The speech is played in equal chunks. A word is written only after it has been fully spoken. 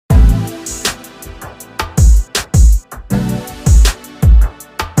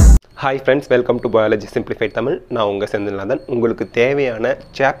Hi friends, welcome to Biology Simplified Tamil. நான் உங்க செந்தில்நாதன். உங்களுக்கு தேவையான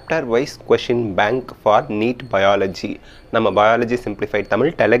chapter wise question bank for NEET biology நம்ம பயாலஜி சிம்பிளிஃபைட் தமிழ்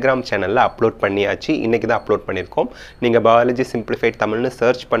டெலிகிராம் சேனலில் அப்லோட் பண்ணியாச்சு. இன்றைக்கி தான் அப்லோட் பண்ணியிருக்கோம். நீங்கள் பயாலஜி சிம்பிளிஃபைட் தமிழ்னு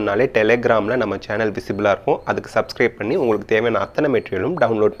சர்ச் பண்ணாலே டெலிகிராமில் நம்ம சேனல் விசிபிளாக இருக்கும். அதுக்கு சப்ஸ்கிரைப் பண்ணி உங்களுக்கு தேவையான அத்தனை மெட்டீரியலும்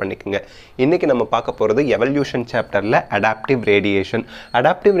டவுன்லோட் பண்ணிக்கோங்க. இன்றைக்கி நம்ம பார்க்க போகிறது எவல்யூஷன் சாப்டரில் அடாப்டிவ் ரேடியேஷன்.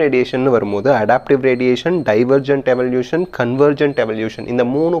 அடாப்டிவ் ரேடியேஷன் வரும்போது adaptive radiation, divergent evolution, convergent evolution இந்த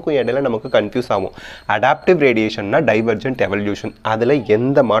மூணுக்கும் இடையில நமக்கு கன்ஃபியூஸ் ஆகும். அடாப்டிவ் ரேடியேஷன்னா டைவர்ஜென்ட் எவல்யூஷன், அதில்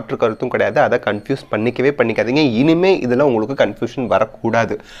எந்த மாற்று கருத்தும் கிடையாது. அதை கன்ஃபியூஸ் பண்ணிக்காதீங்க. இனிமே இதில் உங்களுக்கு கன்ஃபியூஷன்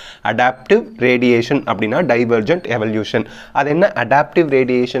வரக்கூடாது. அடாப்டிவ் ரேடியேஷன் அப்படின்னா டைவர்ஜென்ட் எவல்யூஷன். அது என்ன அடாப்டிவ்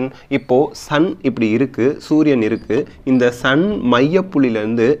ரேடியேஷன்? இப்போ சன் இப்படி இருக்கு, சூரியன் இருக்கு. இந்த சன்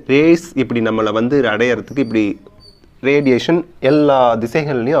மையப்புள்ளியிலேருந்து ரேஸ் இப்படி நம்மளை அடையறதுக்கு இப்படி ரேடியேஷன் எல்லா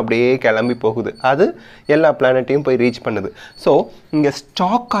திசைகள்லையும் அப்படியே கிளம்பி போகுது. அது எல்லா பிளானட்டையும் போய் ரீச் பண்ணுது. ஸோ இங்கே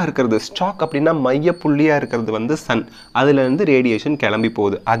ஸ்டாக்காக இருக்கிறது, ஸ்டாக் அப்படின்னா மையப்புள்ளியாக இருக்கிறது சன், அதுலேருந்து ரேடியேஷன் கிளம்பி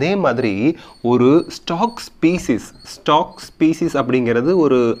போகுது. அதே மாதிரி ஒரு ஸ்டாக் ஸ்பீசிஸ் அப்படிங்கிறது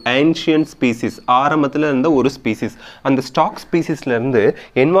ஒரு ஏன்ஷியன்ட் ஸ்பீசிஸ், ஆரம்பத்தில் இருந்த ஒரு ஸ்பீசிஸ். அந்த ஸ்டாக் ஸ்பீசிஸ்லேருந்து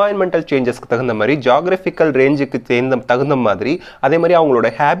என்வாயன்மெண்டல் சேஞ்சஸ்க்கு தகுந்த மாதிரி, ஜியாகிரபிக்கல் ரேஞ்சுக்கு தகுந்த மாதிரி, அதே மாதிரி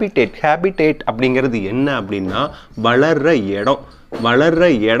அவங்களோட ஹேபிடேட் அப்படிங்கிறது என்ன அப்படின்னா வளர்ற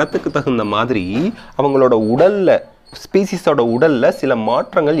இடத்துக்கு தகுந்த மாதிரி அவங்களோட ஸ்பீசிஸோட உடலில் சில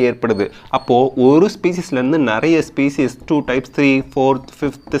மாற்றங்கள் ஏற்படுது. அப்போது ஒரு ஸ்பீசிஸ்லேருந்து நிறைய species 2 types 3, 4th,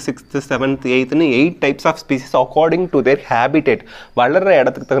 5th, 6th, 7th, 8th 8 types of species according to their habitat, வளர்கிற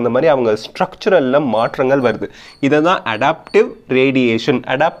இடத்துக்கு தகுந்த மாதிரி அவங்க ஸ்ட்ரக்சரலில் மாற்றங்கள் வருது. இதை தான் அடாப்டிவ் ரேடியேஷன்.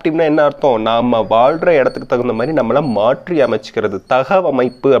 அடாப்டிவ்னா என்ன அர்த்தம்? நாம் வாழ்கிற இடத்துக்கு தகுந்த மாதிரி நம்மளை மாற்றி அமைச்சிக்கிறது,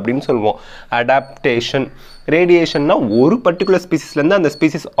 தகவமைப்பு அப்படின்னு சொல்லுவோம். அடாப்டேஷன். ரேடியேஷன்னா ஒரு பர்டிகுலர் ஸ்பீசிஸ்லேருந்து அந்த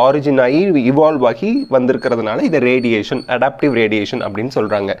ஸ்பீசிஸ் ஆரிஜின் ஆகி இவால்வ் ஆகி வந்திருக்கிறதுனால இதை ரேடியேஷன், அடாப்டிவ் ரேடியேஷன் அப்படின்னு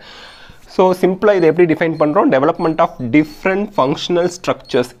சொல்கிறாங்க. ஸோ சிம்பிளாக இதை எப்படி டிஃபைன் பண்ணுறோம்? Development of different functional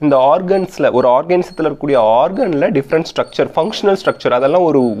structures. இந்த ஆர்கன்ஸில், ஒரு ஆர்கானிசத்தில் இருக்கக்கூடிய ஆர்கனில் டிஃப்ரெண்ட் ஸ்ட்ரக்சர், ஃபங்க்ஷனல் ஸ்ட்ரக்சர், அதெல்லாம்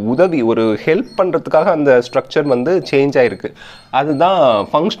ஒரு உதவி, ஒரு ஹெல்ப் பண்ணுறதுக்காக அந்த ஸ்ட்ரக்சர் சேஞ்ச் ஆகிருக்கு. அதுதான்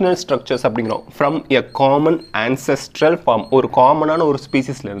ஃபங்க்ஷனல் ஸ்ட்ரக்சர்ஸ் அப்படிங்கிறோம். From a common ancestral form, ஒரு காமனான ஒரு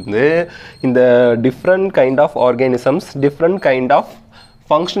ஸ்பீசிஸ்லேருந்து இந்த different kind of organisms, different kind of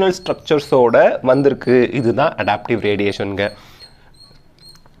functional ஸ்ட்ரக்சர்ஸோட வந்திருக்கு. இதுதான் அடாப்டிவ் ரேடியேஷனுங்க.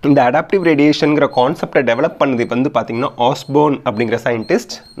 இந்த அடாப்டிவ் ரேடியேஷனுங்கிற கான்செப்டை டெவலப் பண்ணது பார்த்திங்கன்னா ஆஸ்போர்ன் அப்படிங்கிற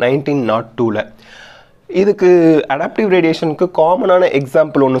சயின்டிஸ்ட் 1902. இதுக்கு அடாப்டிவ் ரேடியேஷனுக்கு காமனான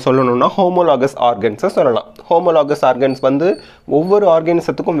எக்ஸாம்பிள் ஒன்று சொல்லணும்னா ஹோமோலாகஸ் ஆர்கன்ஸை சொல்லலாம். ஹோமோலாகஸ் ஆர்கன்ஸ் ஒவ்வொரு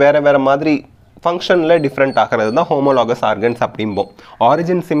ஆர்கானிசத்துக்கும் வேறு மாதிரி ஃபங்க்ஷனில் டிஃப்ரெண்ட் ஆகிறது தான் ஹோமோலாகஸ் ஆர்கன்ஸ் அப்படிம்போம்.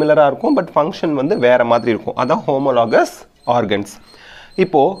 ஆரிஜின் சிமிலராக இருக்கும், பட் ஃபங்க்ஷன் வேறு மாதிரி இருக்கும். அதான் ஹோமோலாகஸ் ஆர்கன்ஸ்.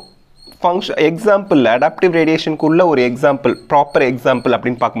 இப்போது எக்ஸாம்பிள், அடாப்டிவ் ரேடியேஷனுக்குள்ள ஒரு எக்ஸாம்பிள், ப்ராப்பர் எக்ஸாம்பிள்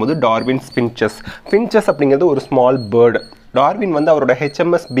அப்படின்னு பார்க்கும்போது டார்வின்ஸ் ஃபின்ச்சஸ் அப்படிங்கிறது ஒரு ஸ்மால் பேர்டு. டார்வின் அவரோட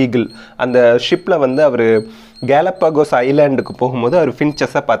HMS பீகிள் அந்த ஷிப்பில் அவர் கேலப்பாகோஸ் ஐலாண்டுக்கு போகும்போது அவர்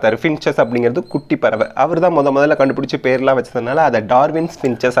ஃபின்ச்சஸை பார்த்தார். ஃபின்ச்சஸ் அப்படிங்கிறது குட்டி பறவை. அவர் தான் முதல்ல கண்டுபிடிச்சி பேர்லாம் வச்சதுனால அதை டார்வின்ஸ்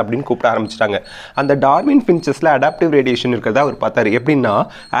ஃபின்ச்சஸ் அப்படின்னு கூப்பிட ஆரம்பிச்சிட்டாங்க. அந்த டார்வின் ஃபின்ச்சஸில் அடாப்டிவ் ரேடியேஷன் இருக்கிறதா அவர் பார்த்தார். எப்படின்னா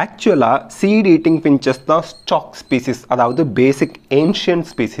ஆக்சுவலாக சீட் ஈட்டிங் ஃபின்ச்சஸ் தான் ஸ்டாக் ஸ்பீசிஸ், அதாவது பேசிக் ஏன்ஷியன்ட்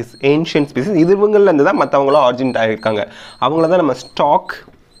ஸ்பீசிஸ். இது இவங்கள்லேருந்து தான் மற்றவங்களும் ஆரிஜின் ஆகியிருக்காங்க. அவங்கள தான் நம்ம ஸ்டாக்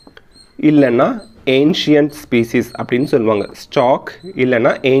இல்லைன்னா ஏன்ஷியன்ட் ஸ்பீசிஸ் அப்படின்னு சொல்லுவாங்க. ஸ்டாக்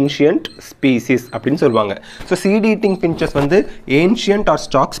இல்லைன்னா ஏன்ஷியன்ட் ஸ்பீசிஸ் அப்படின்னு சொல்லுவாங்க. So seat eating finches ancient R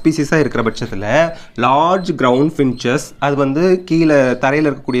stock ஸ்பீசிஸாக இருக்கிற பட்சத்தில் லார்ஜ் கிரவுண்ட் ஃபின்ச்சஸ் அது கீழே தரையில்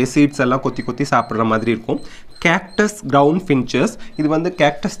இருக்கக்கூடிய சீட்ஸ் எல்லாம் கொத்தி சாப்பிட்ற மாதிரி இருக்கும். கேக்டஸ் கிரவுண்ட் ஃபின்ச்சஸ் இது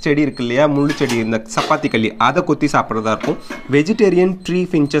கேக்டஸ் செடி இருக்கு இல்லையா, முள்ளு செடி, இந்த சப்பாத்தி கல்லி, அதை கொத்தி சாப்பிட்றதா இருக்கும். வெஜிடேரியன் ட்ரீ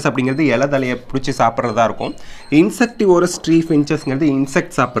ஃபின்ச்சஸ் அப்படிங்கிறது இலதலையை பிடிச்சி சாப்பிட்றதா இருக்கும். இன்செக்டிவோரஸ் ட்ரீ ஃபின்ச்சஸ்ங்கிறது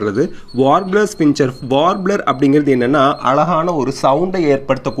இன்செக்ட் சாப்பிட்றது. வார்ப்ளர்ஸ் ஃபின்ச்சர், வார்ப்ளர் அப்படிங்கிறது என்னென்னா அழகான ஒரு சவுண்டை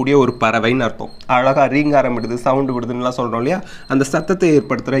ஏற்படுத்தக்கூடிய ஒரு பறவைன்னு அர்த்தம். அழகாக ரீங்காரம் விடுது, சவுண்டு விடுதுன்னெலாம் சொல்கிறோம் இல்லையா, அந்த சத்தத்தை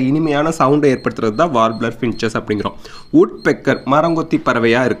ஏற்படுத்துகிற இனிமையான சவுண்டை ஏற்படுத்துறது தான் வார்ப்ளர் ஃபின்ச்சஸ் அப்படிங்கிறோம். வுட் பெக்கர் மரங்கொத்தி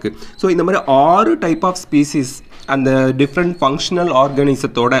பறவையாக இருக்குது. ஸோ இந்த மாதிரி 6 டைப் ஆஃப் ஸ்பீசிஸ் அந்த டிஃப்ரெண்ட் ஃபங்க்ஷனல்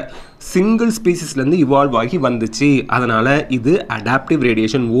ஆர்கானிசத்தோட சிங்கிள் ஸ்பீசிஸ்லேருந்து இவால்வ் ஆகி வந்துச்சு. அதனால் இது அடாப்டிவ்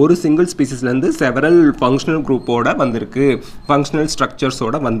ரேடியேஷன். ஒரு சிங்கிள் ஸ்பீசிஸ்லேருந்து செவரல் ஃபங்க்ஷனல் குரூப்போட வந்திருக்கு, ஃபங்க்ஷனல்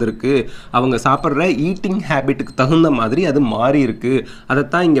ஸ்ட்ரக்சர்ஸோட வந்திருக்கு. அவங்க சாப்பிட்ற ஈட்டிங் ஹேபிட்டுக்கு தகுந்த மாதிரி அது மாறி இருக்குது.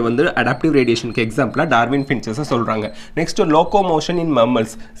 அதைத்தான் இங்கே அடாப்டிவ் ரேடியேஷனுக்கு எக்ஸாம்பிளாக டார்வின் ஃபின்ச்சஸை சொல்கிறாங்க. நெக்ஸ்ட்டு லோகோமோஷன் இன்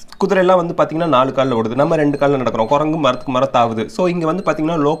மம்மல்ஸ். குதிரையெல்லாம் பார்த்திங்கன்னா 4 காலில் ஓடுது, நம்ம 2 காலில் நடக்கிறோம். குரங்கு மரத்துக்கு மரத்தாகுது. ஸோ இங்கே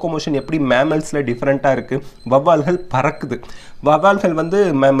பார்த்திங்கன்னா லோகோமோஷன் எப்படி மேமல்ஸில் டிஃப்ரெண்ட்டாக இருக்குது. வவ்வால்கள் பறக்குது. வவ்வால்கள்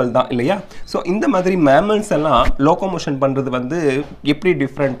மேமல் தான் இல்லையா? ஸோ இந்த மாதிரி மேமல்ஸ் எல்லாம் லோகோமோஷன் பண்ணுறது எப்படி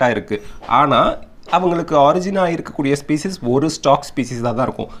டிஃப்ரெண்ட்டாக இருக்குது. ஆனால் அவங்களுக்கு ஆரிஜினாக இருக்கக்கூடிய ஸ்பீசிஸ் ஒரு ஸ்டாக் ஸ்பீசிஸ் தான்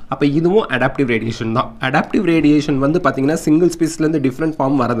இருக்கும். அப்போ இதுவும் அடாப்டிவ் ரேடியேஷன் தான். அடாப்டிவ் ரேடியேஷன் வந்து பார்த்தீங்கன்னா சிங்கிள் ஸ்பீசிஸ்லேருந்து டிஃப்ரெண்ட்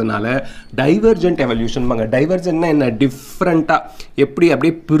ஃபார்ம் வரதுனால டைவர்ஜென்ட் எவல்யூஷன் பாங்க. டைவர்ஜென்ட்னா என்ன, டிஃப்ரெண்ட்டாக எப்படி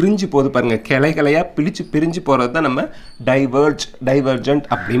அப்படியே பிரிஞ்சு போகுது பாருங்கள், கிளையாக பிரிஞ்சு போகிறது தான் நம்ம டைவர்ஜென்ட்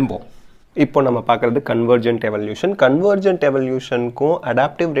அப்படிம்போம். இப்போ நம்ம பார்க்குறது கன்வர்ஜென்ட் எவல்யூஷன். கன்வர்ஜென்ட் எவல்யூஷனுக்கும்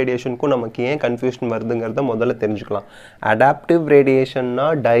அடாப்டிவ் ரேடியேஷனுக்கும் நமக்கு ஏன் கன்ஃபியூஷன் வருதுங்கிறத முதல்ல தெரிஞ்சுக்கலாம். Adaptive ரேடியேஷன்னா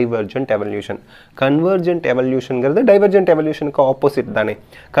divergent evolution, convergent எவல்யூஷனுங்கிறது divergent எவல்யூஷனுக்கு opposite தானே.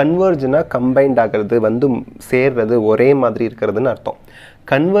 கன்வர்ஜ்னா கம்பைன்ட் ஆகிறது, வந்து சேர்றது, ஒரே மாதிரி இருக்கிறதுன்னு அர்த்தம்.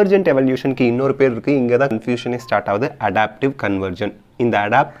 கன்வர்ஜென்ட் எவல்யூஷனுக்கு இன்னொரு பேர் இருக்குது, இங்கே தான் கன்ஃபியூஷனே ஸ்டார்ட் ஆகுது, அடாப்டிவ் கன்வர்ஜென்ட். இந்த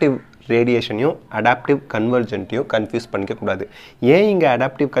அடாப்டிவ் ரேடியேஷனையும் அடாப்டிவ் கன்வர்ஜென்ட்டையும் கன்ஃபியூஸ் பண்ணிக்கக்கூடாது. ஏன் இங்கே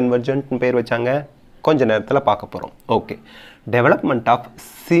அடாப்டிவ் கன்வர்ஜென்ட்னு பேர் வச்சாங்க கொஞ்ச நேரத்தில் பார்க்க போகிறோம். Okay, development of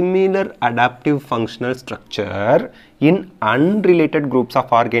similar adaptive functional structure in unrelated groups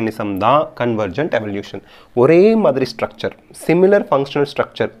of organism தான் கன்வர்ஜென்ட் எவல்யூஷன். ஒரே மாதிரி ஸ்ட்ரக்சர், சிமிலர் ஃபங்க்ஷனல்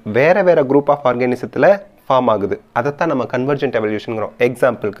ஸ்ட்ரக்சர் வேறு வேறு குரூப் ஆஃப் ஆர்கானிசத்தில் ஃபார்ம் ஆகுது, அதைத்தான் நம்ம கன்வர்ஜென்ட் எவல்யூஷனுங்கிறோம்.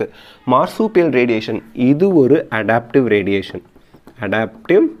 எக்ஸாம்பிளுக்கு மார்சூபியல் ரேடியேஷன், இது ஒரு adaptive radiation.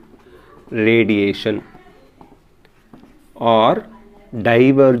 Adaptive radiation or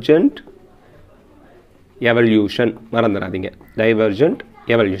divergent evolution, மறந்துடாதீங்க, divergent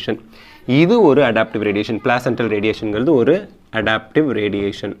evolution. இது ஒரு adaptive radiation. placental radiationங்கிறது ஒரு adaptive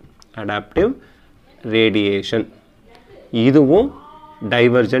radiation. இதுவும்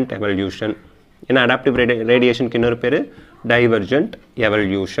divergent evolution. ஏன்னா adaptive radiationக்கு இன்னொரு பேர் divergent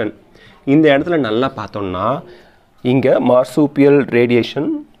evolution. இந்த இடத்துல நல்லா பார்த்தோம்னா இங்கே மார்சூபியல் radiation,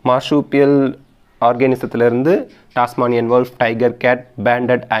 மார்சூபியல் ஆர்கானிசத்திலிருந்து டாஸ்மானியன் wolf, tiger gate,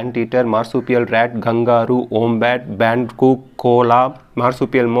 banded anteater, மார்சூபியல் rate, kangaroo, ஓம்பேட், பேண்ட்கூக், Cola,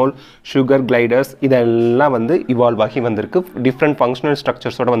 மார்சூபியல் mole, sugar gliders, இதெல்லாம் வந்து இவால்வ் ஆகி வந்திருக்கு, டிஃப்ரெண்ட் ஃபங்க்ஷனல்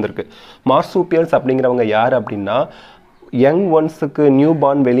ஸ்ட்ரக்சர்ஸோடு வந்திருக்கு. மார்சூபியல்ஸ் அப்படிங்கிறவங்க யார் அப்படின்னா யங் ஒன்ஸுக்கு நியூ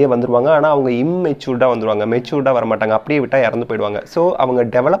பார்ன் வெளியே வந்துடுவாங்க, ஆனால் அவங்க இம்மெச்சூர்டாக வந்துடுவாங்க, மெச்சூர்டாக வரமாட்டாங்க, அப்படியே விட்டால் இறந்து போயிடுவாங்க. ஸோ அவங்க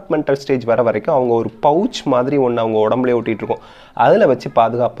டெவலப்மெண்டல் ஸ்டேஜ் வர வரைக்கும் அவங்க ஒரு பவுச் மாதிரி ஒன்று அவங்க உடம்புலேயே ஒட்டிகிட்டு இருக்கும், அதில் வச்சு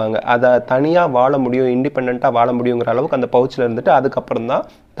பாதுகாப்பாங்க. அதை தனியாக வாழ முடியும், இண்டிபெண்ட்டாக வாழ முடியுங்கிற அளவுக்கு அந்த பவுச்சில் இருந்துட்டு அதுக்கப்புறம் தான்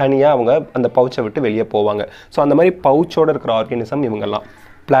தனியாக அவங்க அந்த பவுச்சை விட்டு வெளியே போவாங்க. ஸோ அந்த மாதிரி பவுச்சோடு இருக்கிற ஆர்கானிசம் இவங்கெல்லாம்.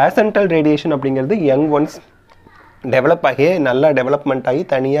 பிளாசென்டல் ரேடியேஷன் அப்படிங்கிறது யங் ஒன்ஸ் டெவலப் ஆகி நல்லா டெவலப்மெண்ட் ஆகி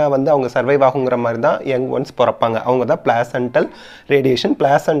தனியாக வந்து அவங்க சர்வைவ் ஆகுங்கிற மாதிரி தான் யங் ஒன்ஸ் பிறப்பாங்க, அவங்க தான் பிளாசென்டல் ரேடியேஷன்,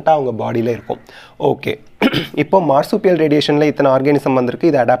 பிளாசென்ட்டாக அவங்க பாடியில் இருக்கும். ஓகே, இப்போ மார்சூபியல் ரேடியேஷனில் இத்தனை ஆர்கானிசம் வந்திருக்கு,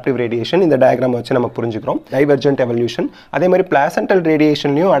 இது அடாப்டிவ் ரேடியேஷன், இந்த டயக்ராம் வச்சு நம்ம புரிஞ்சுக்கிறோம். டைவர்ஜென்ட் எவல்யூஷன், அதே மாதிரி பிளாசென்டல்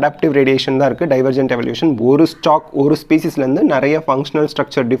ரேடியேஷன்லையும் அடாப்டிவ் ரேடியேஷன் தான் இருக்குது. டைவர்ஜென்ட் எவல்யூஷன் ஒரு ஒரு ஸ்பீசிஸ்லேருந்து நிறைய functional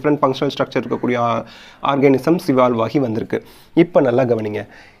structure, different functional structure இருக்கக்கூடிய ஆர்கானிசம்ஸ் இவால்வ் ஆகி வந்திருக்கு. இப்போ நல்லா கவனிங்க,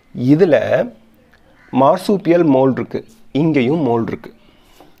 இதில் மார்சூபியல் மோல் இருக்குது, இங்கேயும் மோல் இருக்குது,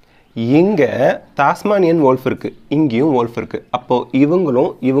 இங்கே டாஸ்மானியன் வோல்ஃப் இருக்குது, இங்கேயும் வோல்ஃப் இருக்குது. அப்போது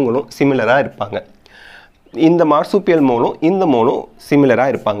இவங்களும் சிமிலராக இருப்பாங்க. இந்த மார்சூபியல் மோலும் இந்த மோலும்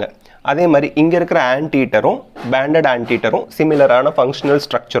சிமிலராக இருப்பாங்க. அதே மாதிரி இங்கே இருக்கிற ஆன்டீட்டரும் பேண்டட் ஆன்டீட்டரும் சிமிலரான ஃபங்க்ஷனல்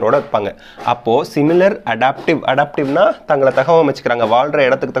ஸ்ட்ரக்சரோடு இருப்பாங்க. அப்போது சிமிலர் அடாப்டிவ்னா தங்களை தகவமைச்சிக்கிறாங்க, வாழ்கிற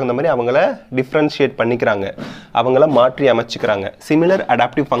இடத்துக்கு தகுந்த மாதிரி அவங்கள டிஃப்ரென்ஷியேட் பண்ணிக்கிறாங்க, அவங்கள மாற்றி அமைச்சிக்கிறாங்க. சிமிலர்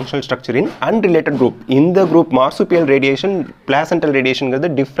அடாப்டிவ் ஃபங்க்ஷனல் ஸ்ட்ரக்சர் இன் அன்ரிலேட்டட் குரூப். இந்த group மார்சூபியல் radiation, placental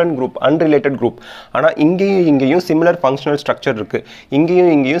ரேடியேஷன்ங்கிறது different group, unrelated group. ஆனால் இங்கேயும் சிமிலர் ஃபங்க்ஷனல் ஸ்ட்ரக்சர் இருக்குது,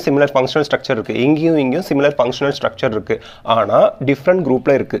 இங்கேயும் சிமிலர் ஃபங்க்ஷனல் ஸ்ட்ரக்சர் இருக்குது, இங்கேயும் சிமிலர் ஃபங்க்ஷனல் ஸ்ட்ரக்சர் இருக்குது, ஆனால் டிஃப்ரெண்ட்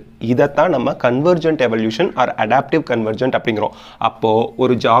குரூப்பில் இருக்குது. இதைத்தான் நம்ம convergent evolution R adaptive convergent அப்படிங்கிறோம். அப்போது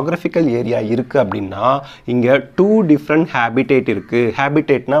ஒரு ஜியாகிரபிக்கல் ஏரியா இருக்குது அப்படின்னா இங்கே 2 டிஃப்ரெண்ட் ஹேபிடேட் இருக்குது.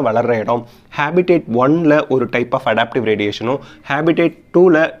 ஹேபிடேட்னா வளர்கிற இடம். ஹேபிடேட் 1ல் ஒரு டைப் ஆஃப் அடாப்டிவ் ரேடியேஷனும் ஹேபிடேட்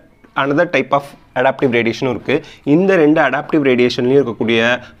 2ல் another டைப் ஆஃப் அடாப்டிவ் ரேடியேஷனும் இருக்குது. இந்த 2 அடாப்டிவ் ரேடியேஷன்லையும் இருக்கக்கூடிய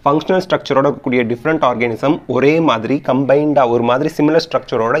ஃபங்க்ஷனல் ஸ்ட்ரக்சரோட இருக்கக்கூடிய டிஃப்ரெண்ட் ஆர்கானிசம் ஒரே மாதிரி கம்பைண்டாக ஒரு மாதிரி சிமிலர்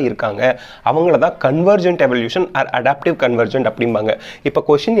ஸ்ட்ரக்சரோட இருக்காங்க. அவங்கள தான் convergent evolution R adaptive convergent அப்படிம்பாங்க. இப்போ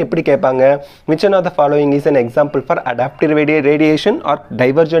கொஷின் எப்படி கேட்பாங்க, which one of the following is an example for adaptive radiation or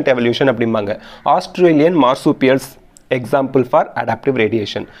divergent evolution அப்படிம்பாங்க. Australian மார்சூபியல்ஸ் example for adaptive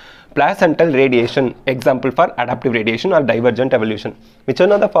radiation. Placental radiation example for adaptive radiation or divergent evolution. Which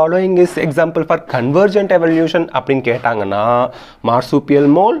one of the following is example for convergent evolution அப்படின்னு கேட்டாங்கன்னா marsupial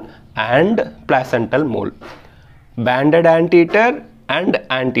mole and placental mole. Banded anteater and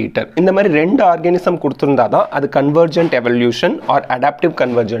anteater. இந்த மாதிரி 2 organism கொடுத்துருந்தா தான் அது convergent evolution R adaptive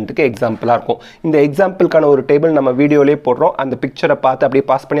கன்வர்ஜென்ட்டுக்கு எக்ஸாம்பிளாக இருக்கும். இந்த எக்ஸாம்பிளுக்கான ஒரு டேபிள் நம்ம வீடியோலேயே போடுறோம். அந்த பிக்சரை பார்த்து அப்படியே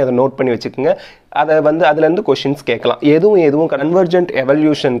பாஸ் பண்ணி அதை நோட் பண்ணி வச்சுக்கோங்க. அதை அதுலேருந்து கொஷின்ஸ் கேட்கலாம். எதுவும் கன்வர்ஜென்ட்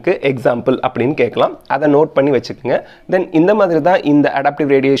எவல்யூஷனுக்கு எக்ஸாம்பிள் அப்படின்னு கேட்கலாம். அதை நோட் பண்ணி வச்சுக்கோங்க. தென் இந்த மாதிரி தான் இந்த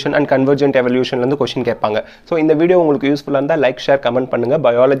adaptive radiation and convergent எவல்யூஷன்லேருந்து question கேட்பாங்க. ஸோ இந்த வீடியோ உங்களுக்கு யூஸ்ஃபுல்லாக இருந்தால் லைக், ஷேர், கமெண்ட் பண்ணுங்கள்.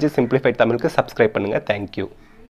 பயாலஜி சிம்பிளிஃபைட் தமிழுக்கு சப்ஸ்கிரைப் பண்ணுங்கள். தேங்க்யூ.